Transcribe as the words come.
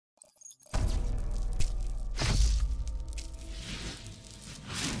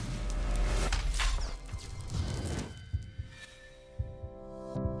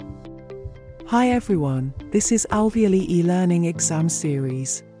Hi everyone, this is Alveoly E-learning exam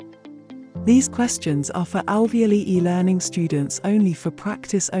series. These questions are for Alveoly E-learning students only, for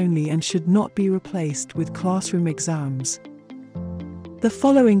practice only, and should not be replaced with classroom exams. The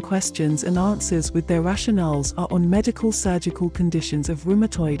following questions and answers with their rationales are on medical surgical conditions of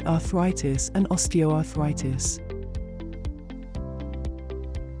rheumatoid arthritis and osteoarthritis.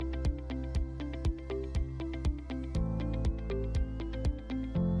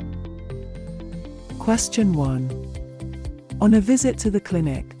 Question 1. On a visit to the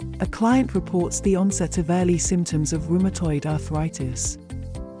clinic, a client reports the onset of early symptoms of rheumatoid arthritis.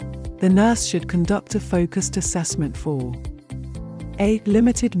 The nurse should conduct a focused assessment for A.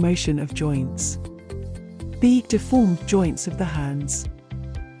 Limited motion of joints. B. Deformed joints of the hands.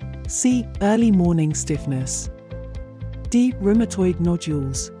 C. Early morning stiffness. D. Rheumatoid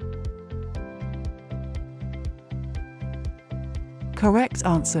nodules. Correct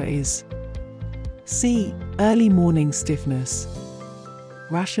answer is C. Early morning stiffness.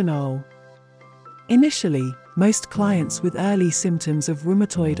 Rationale. Initially, most clients with early symptoms of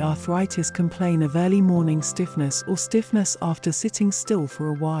rheumatoid arthritis complain of early morning stiffness or stiffness after sitting still for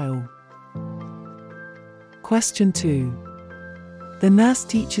a while. Question 2. The nurse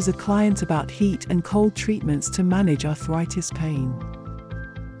teaches a client about heat and cold treatments to manage arthritis pain.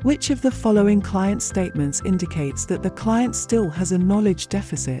 Which of the following client statements indicates that the client still has a knowledge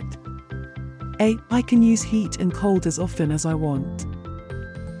deficit? A. I can use heat and cold as often as I want.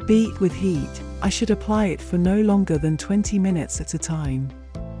 B. With heat, I should apply it for no longer than 20 minutes at a time.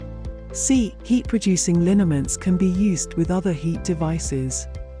 C. Heat-producing liniments can be used with other heat devices.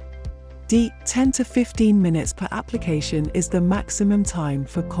 D. 10 to 15 minutes per application is the maximum time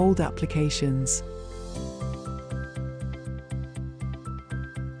for cold applications.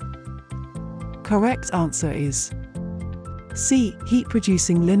 Correct answer is C.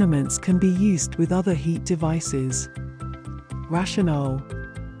 Heat-producing liniments can be used with other heat devices. Rationale.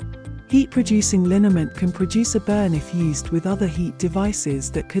 Heat-producing liniment can produce a burn if used with other heat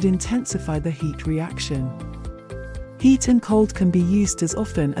devices that could intensify the heat reaction. Heat and cold can be used as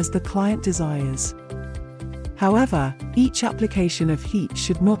often as the client desires. However, each application of heat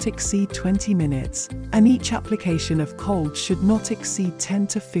should not exceed 20 minutes, and each application of cold should not exceed 10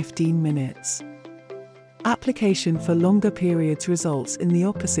 to 15 minutes. Application for longer periods results in the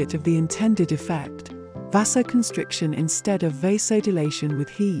opposite of the intended effect: vasoconstriction instead of vasodilation with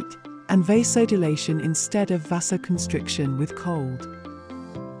heat, and vasodilation instead of vasoconstriction with cold.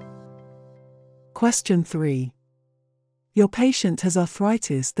 Question 3. Your patient has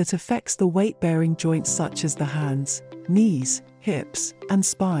arthritis that affects the weight-bearing joints such as the hands, knees, hips, and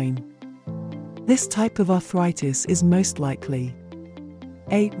spine. This type of arthritis is most likely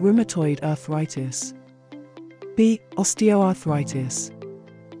A. Rheumatoid arthritis. B. Osteoarthritis.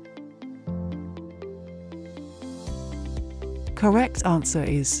 Correct answer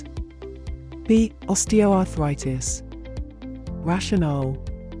is B. Osteoarthritis. Rationale.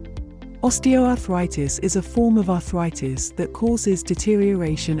 Osteoarthritis is a form of arthritis that causes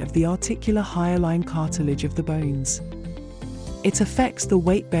deterioration of the articular hyaline cartilage of the bones. It affects the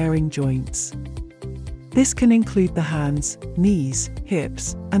weight-bearing joints. This can include the hands, knees,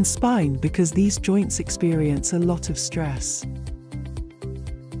 hips, and spine because these joints experience a lot of stress.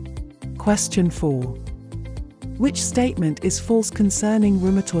 Question 4. Which statement is false concerning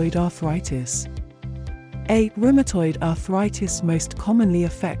rheumatoid arthritis? A. Rheumatoid arthritis most commonly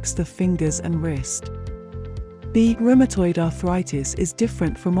affects the fingers and wrist. B. Rheumatoid arthritis is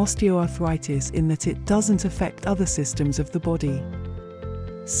different from osteoarthritis in that it doesn't affect other systems of the body.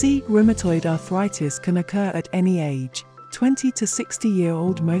 C. Rheumatoid arthritis can occur at any age, 20 to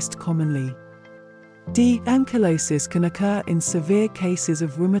 60-year-old most commonly. D. Ankylosis can occur in severe cases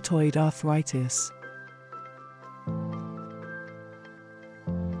of rheumatoid arthritis.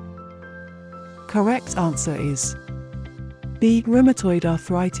 Correct answer is B. Rheumatoid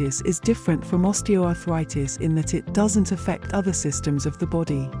arthritis is different from osteoarthritis in that it doesn't affect other systems of the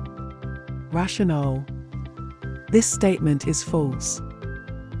body. Rationale. This statement is false.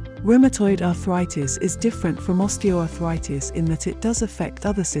 Rheumatoid arthritis is different from osteoarthritis in that it does affect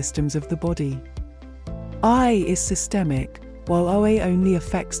other systems of the body. RA is systemic, while OA only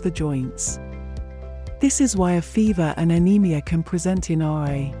affects the joints. This is why a fever and anemia can present in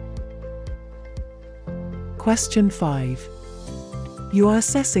RA. Question 5. You are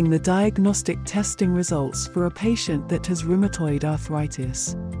assessing the diagnostic testing results for a patient that has rheumatoid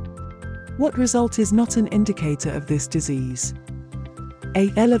arthritis. What result is not an indicator of this disease? A.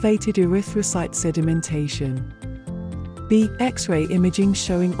 Elevated erythrocyte sedimentation. B. X-ray imaging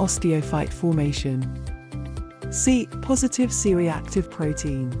showing osteophyte formation. C. Positive C-reactive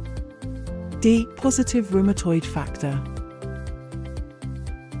protein. D. Positive rheumatoid factor.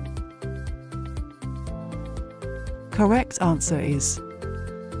 Correct answer is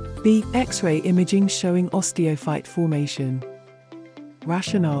B. X-ray imaging showing osteophyte formation.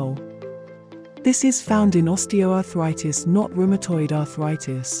 Rationale: this is found in osteoarthritis, not rheumatoid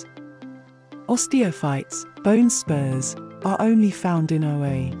arthritis. Osteophytes, bone spurs, are only found in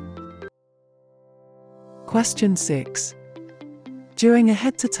OA. Question 6. During a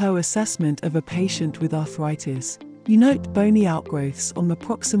head-to-toe assessment of a patient with arthritis, you note bony outgrowths on the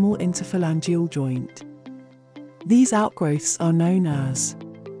proximal interphalangeal joint. These outgrowths are known as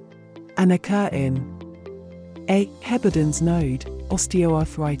and occur in A. Heberden's node,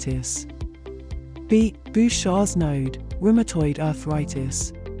 osteoarthritis. B. Bouchard's node, rheumatoid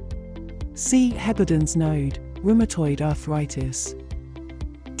arthritis. C. Heberden's node, rheumatoid arthritis.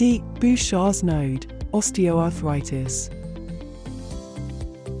 D. Bouchard's node, osteoarthritis.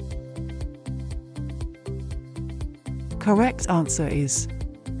 Correct answer is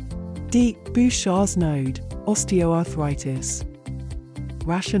D. Bouchard's node, osteoarthritis.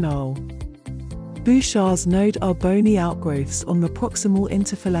 Rationale: Bouchard's node are bony outgrowths on the proximal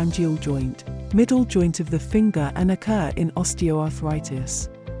interphalangeal joint, middle joint of the finger, and occur in osteoarthritis.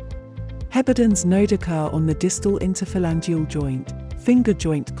 Heberden's node occur on the distal interphalangeal joint, finger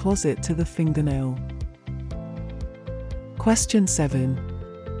joint closet to the fingernail. Question 7.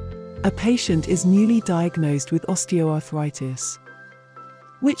 A patient is newly diagnosed with osteoarthritis.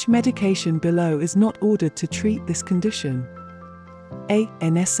 Which medication below is not ordered to treat this condition? A.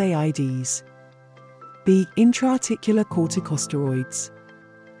 NSAIDs. B. Intra-articular corticosteroids.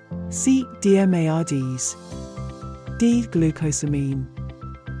 C. DMARDs. D. Glucosamine.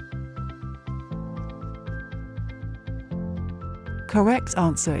 Correct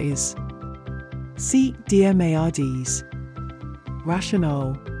answer is C. DMARDs.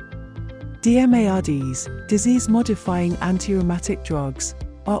 Rationale: DMARDs, disease-modifying anti-rheumatic drugs,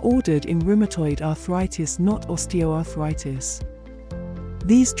 are ordered in rheumatoid arthritis, not osteoarthritis.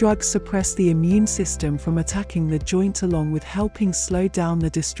 These drugs suppress the immune system from attacking the joint, along with helping slow down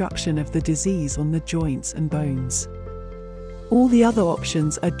the destruction of the disease on the joints and bones. All the other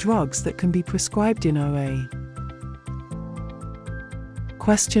options are drugs that can be prescribed in OA.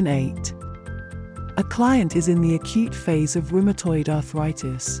 Question 8. A client is in the acute phase of rheumatoid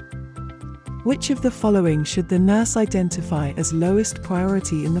arthritis. Which of the following should the nurse identify as lowest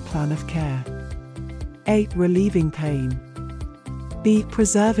priority in the plan of care? A. Relieving pain. B.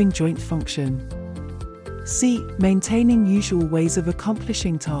 Preserving joint function. C. Maintaining usual ways of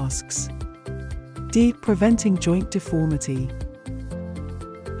accomplishing tasks. D. Preventing joint deformity.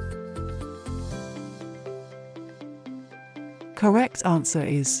 Correct answer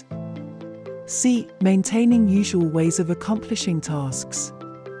is C. Maintaining usual ways of accomplishing tasks.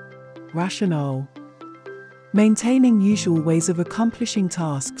 Rationale: maintaining usual ways of accomplishing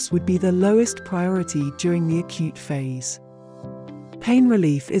tasks would be the lowest priority during the acute phase. Pain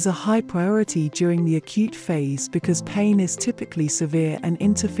relief is a high priority during the acute phase because pain is typically severe and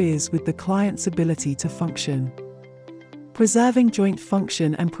interferes with the client's ability to function. Preserving joint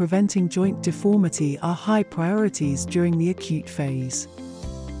function and preventing joint deformity are high priorities during the acute phase.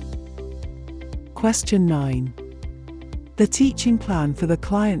 Question 9. The teaching plan for the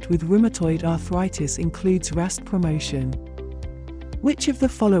client with rheumatoid arthritis includes rest promotion. Which of the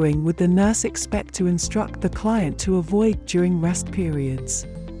following would the nurse expect to instruct the client to avoid during rest periods?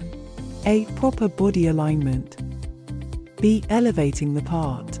 A. Proper body alignment. B. Elevating the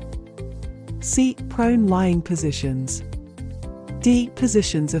part. C. Prone lying positions. D.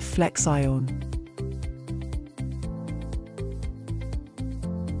 Positions of flexion.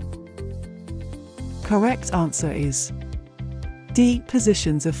 Correct answer is D.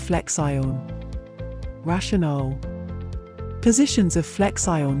 Positions of flexion. Rationale: positions of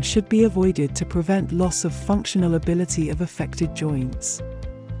flexion should be avoided to prevent loss of functional ability of affected joints.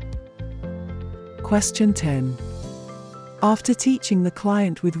 Question 10. After teaching the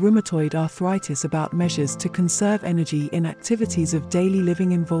client with rheumatoid arthritis about measures to conserve energy in activities of daily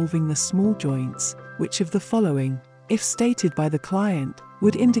living involving the small joints, which of the following, if stated by the client,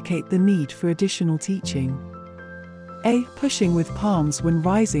 would indicate the need for additional teaching? A. Pushing with palms when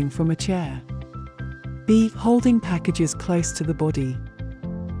rising from a chair. B. Holding packages close to the body.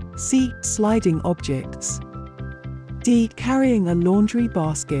 C. Sliding objects. D. Carrying a laundry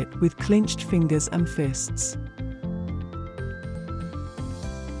basket with clenched fingers and fists.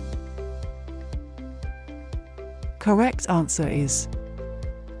 Correct answer is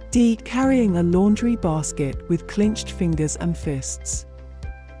D. Carrying a laundry basket with clenched fingers and fists.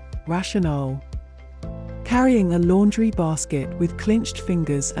 Rationale: Carrying a laundry basket with clenched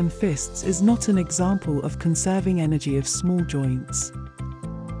fingers and fists is not an example of conserving energy of small joints.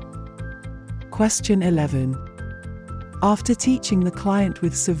 Question 11. After teaching the client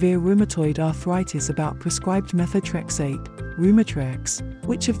with severe rheumatoid arthritis about prescribed methotrexate, Rheumotrex,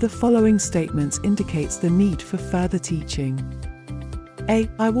 which of the following statements indicates the need for further teaching? A.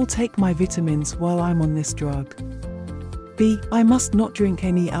 I will take my vitamins while I'm on this drug. B. I must not drink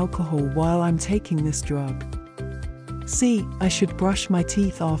any alcohol while I'm taking this drug. C. I should brush my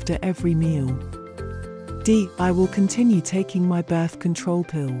teeth after every meal. D. I will continue taking my birth control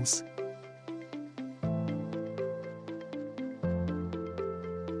pills.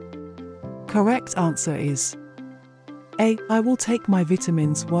 Correct answer is A. I will take my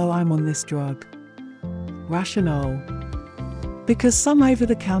vitamins while I'm on this drug. Rationale. Because some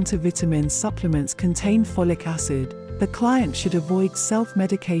over-the-counter vitamin supplements contain folic acid, the client should avoid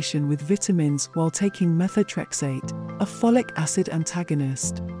self-medication with vitamins while taking methotrexate, a folic acid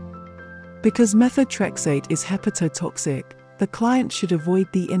antagonist. Because methotrexate is hepatotoxic, the client should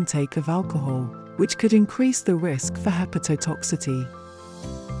avoid the intake of alcohol, which could increase the risk for hepatotoxicity.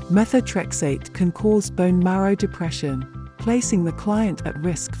 Methotrexate can cause bone marrow depression, placing the client at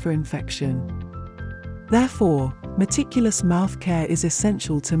risk for infection. Therefore, meticulous mouth care is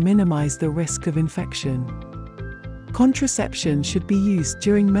essential to minimize the risk of infection. Contraception should be used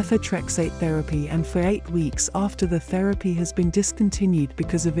during methotrexate therapy and for 8 weeks after the therapy has been discontinued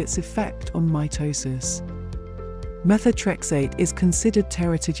because of its effect on mitosis. Methotrexate is considered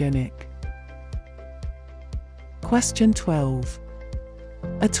teratogenic. Question 12.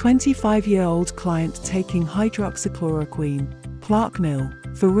 A 25-year-old client taking hydroxychloroquine,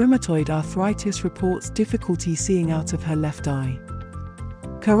 Plaquenil, for rheumatoid arthritis reports difficulty seeing out of her left eye.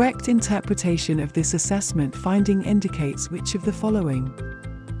 Correct interpretation of this assessment finding indicates which of the following?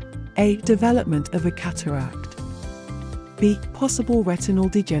 A. Development of a cataract. B. Possible retinal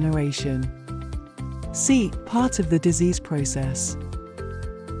degeneration. C. Part of the disease process.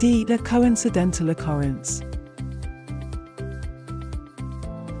 D. A coincidental occurrence.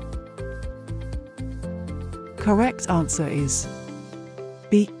 Correct answer is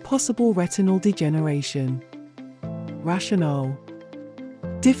B. Possible retinal degeneration. Rationale.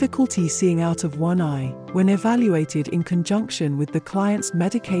 Difficulty seeing out of one eye, when evaluated in conjunction with the client's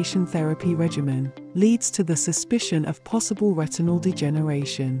medication therapy regimen, leads to the suspicion of possible retinal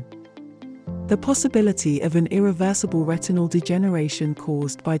degeneration. The possibility of an irreversible retinal degeneration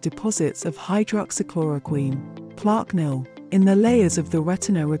caused by deposits of hydroxychloroquine, Plaquenil, in the layers of the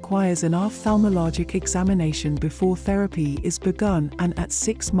retina requires an ophthalmologic examination before therapy is begun and at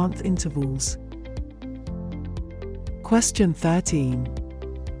 6-month intervals. Question 13.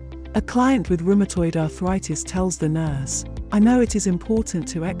 A client with rheumatoid arthritis tells the nurse, "I know it is important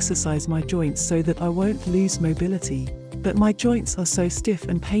to exercise my joints so that I won't lose mobility, but my joints are so stiff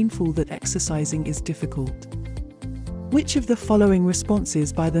and painful that exercising is difficult." Which of the following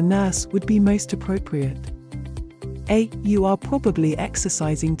responses by the nurse would be most appropriate? A. You are probably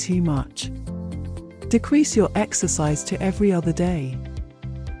exercising too much. Decrease your exercise to every other day.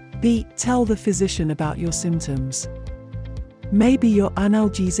 B. Tell the physician about your symptoms. Maybe your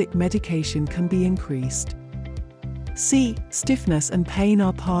analgesic medication can be increased. C. Stiffness and pain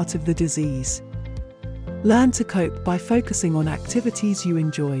are part of the disease. Learn to cope by focusing on activities you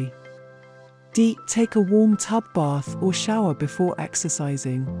enjoy. D. Take a warm tub bath or shower before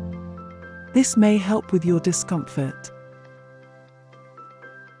exercising. This may help with your discomfort.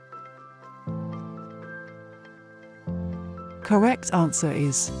 Correct answer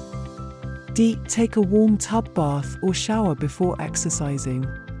is D. Take a warm tub bath or shower before exercising.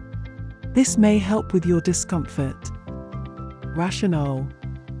 This may help with your discomfort. Rationale.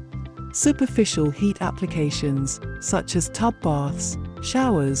 Superficial heat applications, such as tub baths,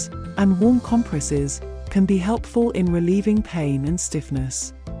 showers, and warm compresses, can be helpful in relieving pain and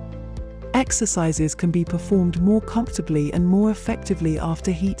stiffness. Exercises can be performed more comfortably and more effectively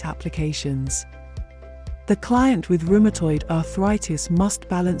after heat applications. The client with rheumatoid arthritis must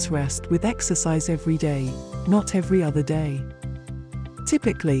balance rest with exercise every day, not every other day.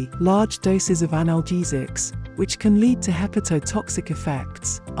 Typically, large doses of analgesics, which can lead to hepatotoxic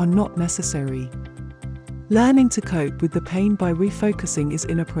effects, are not necessary. Learning to cope with the pain by refocusing is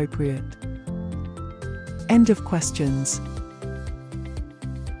inappropriate. End of questions.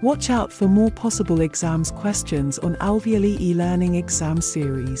 Watch out for more possible exams questions on Alveoly E-learning exam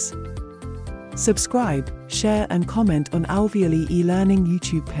series. Subscribe, share and comment on Alveoly E-learning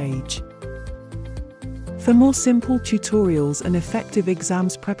YouTube page. For more simple tutorials and effective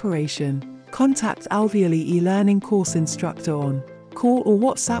exams preparation, contact Alveoly E-learning course instructor on Call or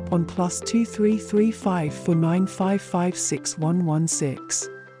WhatsApp on +2335 49556116.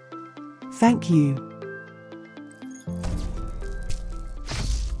 Thank you.